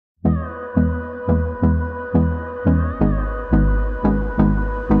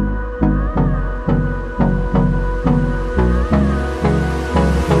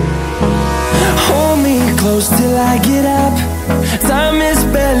close till I get up. Time is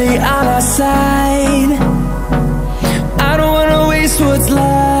barely on our side. I don't wanna waste what's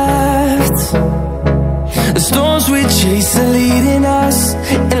left. The storms we chase are leading us,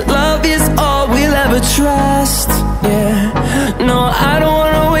 and love is all we'll ever trust. Yeah, no, I don't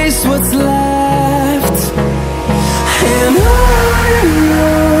wanna waste what's left.